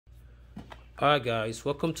Alright guys,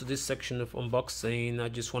 welcome to this section of unboxing. I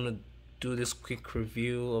just want to do this quick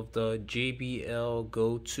review of the Jbl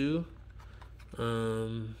Go 2.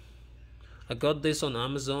 I got this on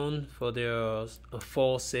Amazon for their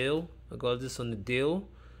fall sale. I got this on the deal,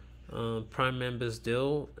 Prime members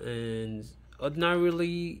deal, and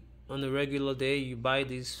ordinarily on a regular day you buy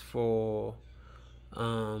this for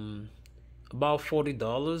about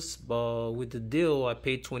 $40, but with the deal I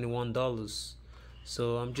paid $21.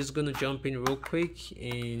 So I'm just gonna jump in real quick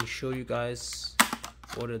and show you guys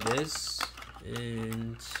what it is,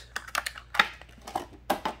 and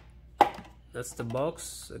that's the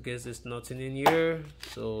box. I guess there's nothing in here.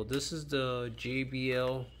 So this is the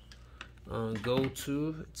Jbl Go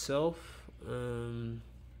 2 itself.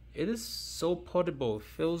 It is so portable. It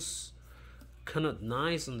feels kind of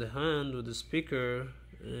nice on the hand with the speaker,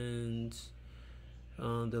 and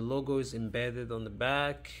the logo is embedded on the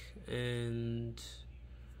back, and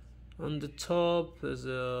on the top there's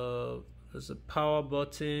a power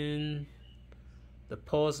button, the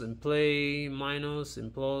pause and play, minus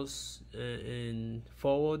and plus, and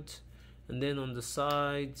forward. And then on the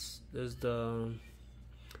sides there's on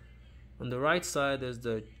the right side there's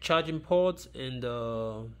the charging port and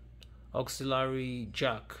the auxiliary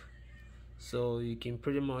jack, so you can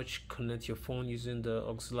pretty much connect your phone using the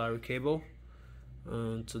auxiliary cable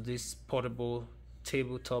to this portable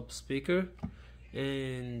tabletop speaker.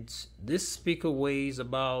 And this speaker weighs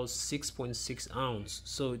about 6.6 ounces,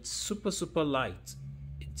 so it's super light.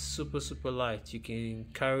 It's super light. You can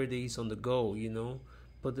carry these on the go,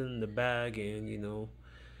 put it in the bag and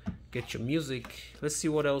get your music. Let's see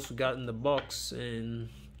what else we got in the box. And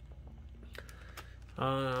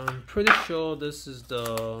I'm pretty sure this is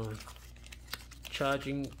the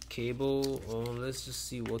charging cable. Let's just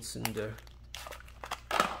see what's in there.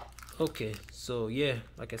 Okay, so yeah,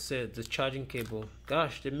 like I said, the charging cable.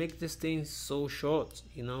 Gosh, they make this thing so short.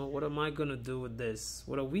 What am I gonna do with this?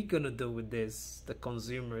 What are we gonna do with this, the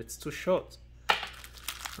consumer? It's too short.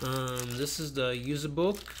 This is the user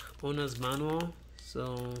book, owner's manual.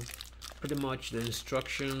 So pretty much the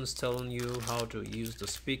instructions telling you how to use the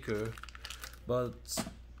speaker. But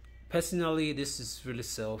personally, this is really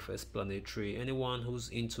self-explanatory. Anyone who's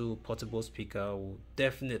into portable speaker will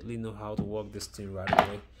definitely know how to work this thing right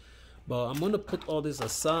away. But I'm gonna put all this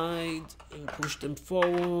aside and push them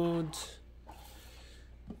forward.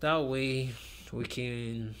 That way we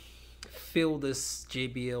can feel this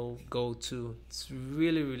Jbl Go 2. It's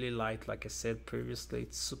really light. Like I said previously,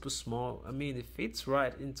 it's super small. I mean, it fits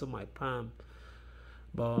right into my palm.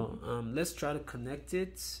 But let's try to connect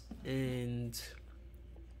it and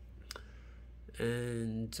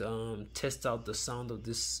test out the sound of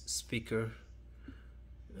this speaker.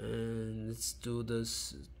 And let's do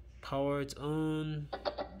this. Power it on.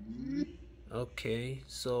 Okay,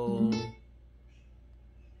 so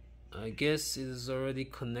I guess it is already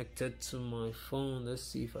connected to my phone. Let's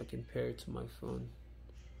see if I can pair it to my phone.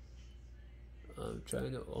 I'm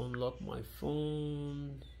trying to unlock my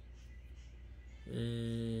phone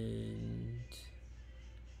and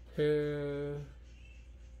pair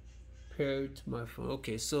it to my phone.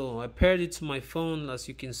 Okay, so I paired it to my phone. As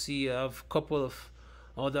you can see, I have a couple of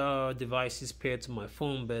other devices paired to my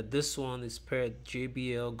phone, but this one is paired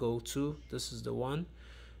Jbl Go 2. This is the one,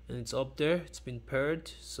 and it's up there. It's been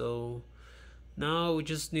paired. So now we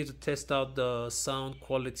just need to test out the sound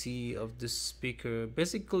quality of this speaker.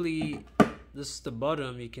 Basically, this is the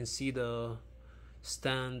bottom. You can see the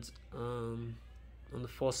stand on the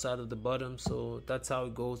fourth side of the bottom, so that's how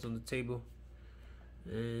it goes on the table.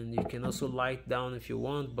 And you can also lie it down if you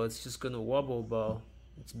want, but it's just gonna wobble. But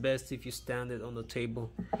it's best if you stand it on the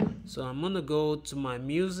table. So I'm gonna go to my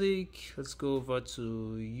music. Let's go over to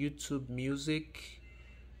YouTube Music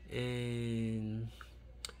and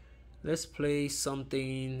let's play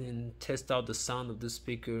something and test out the sound of the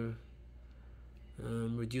speaker.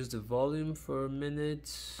 Reduce the volume for a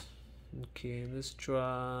minute. Okay, let's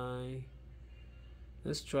try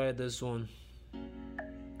this one.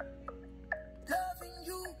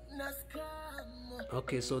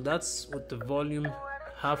 Okay, so that's with the volume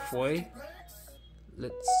halfway.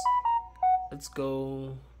 Let's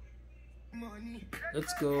go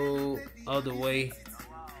all the way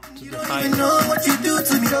to the high.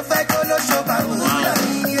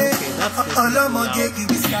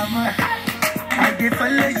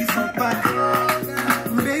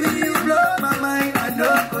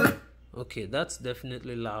 Wow. Okay, that's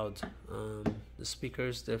definitely loud. The speaker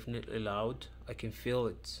is definitely loud. I can feel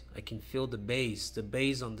it. I can feel the bass. The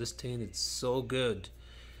bass on this thing, it's so good.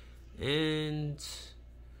 And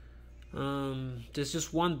There's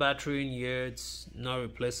just one battery in here. It's not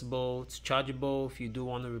replaceable. It's chargeable if you do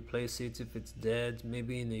want to replace it. If it's dead,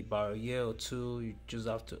 maybe in about a year or two, you just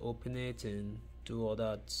have to open it and do all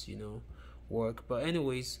that, work. But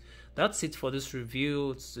anyways, that's it for this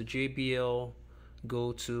review. It's the JBL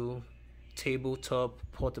Go 2 tabletop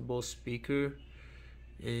portable speaker,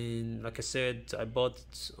 and like I said, I bought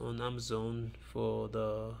it on Amazon for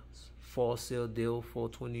the fall sale deal for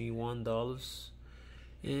 $21,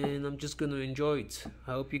 and I'm just gonna enjoy it.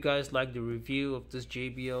 I hope you guys like the review of this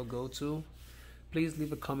JBL Go 2. Please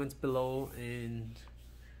leave a comment below and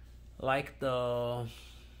like the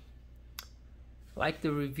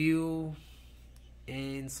review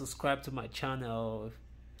and subscribe to my channel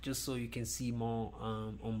just so you can see more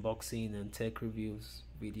unboxing and tech reviews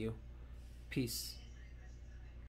video. Peace.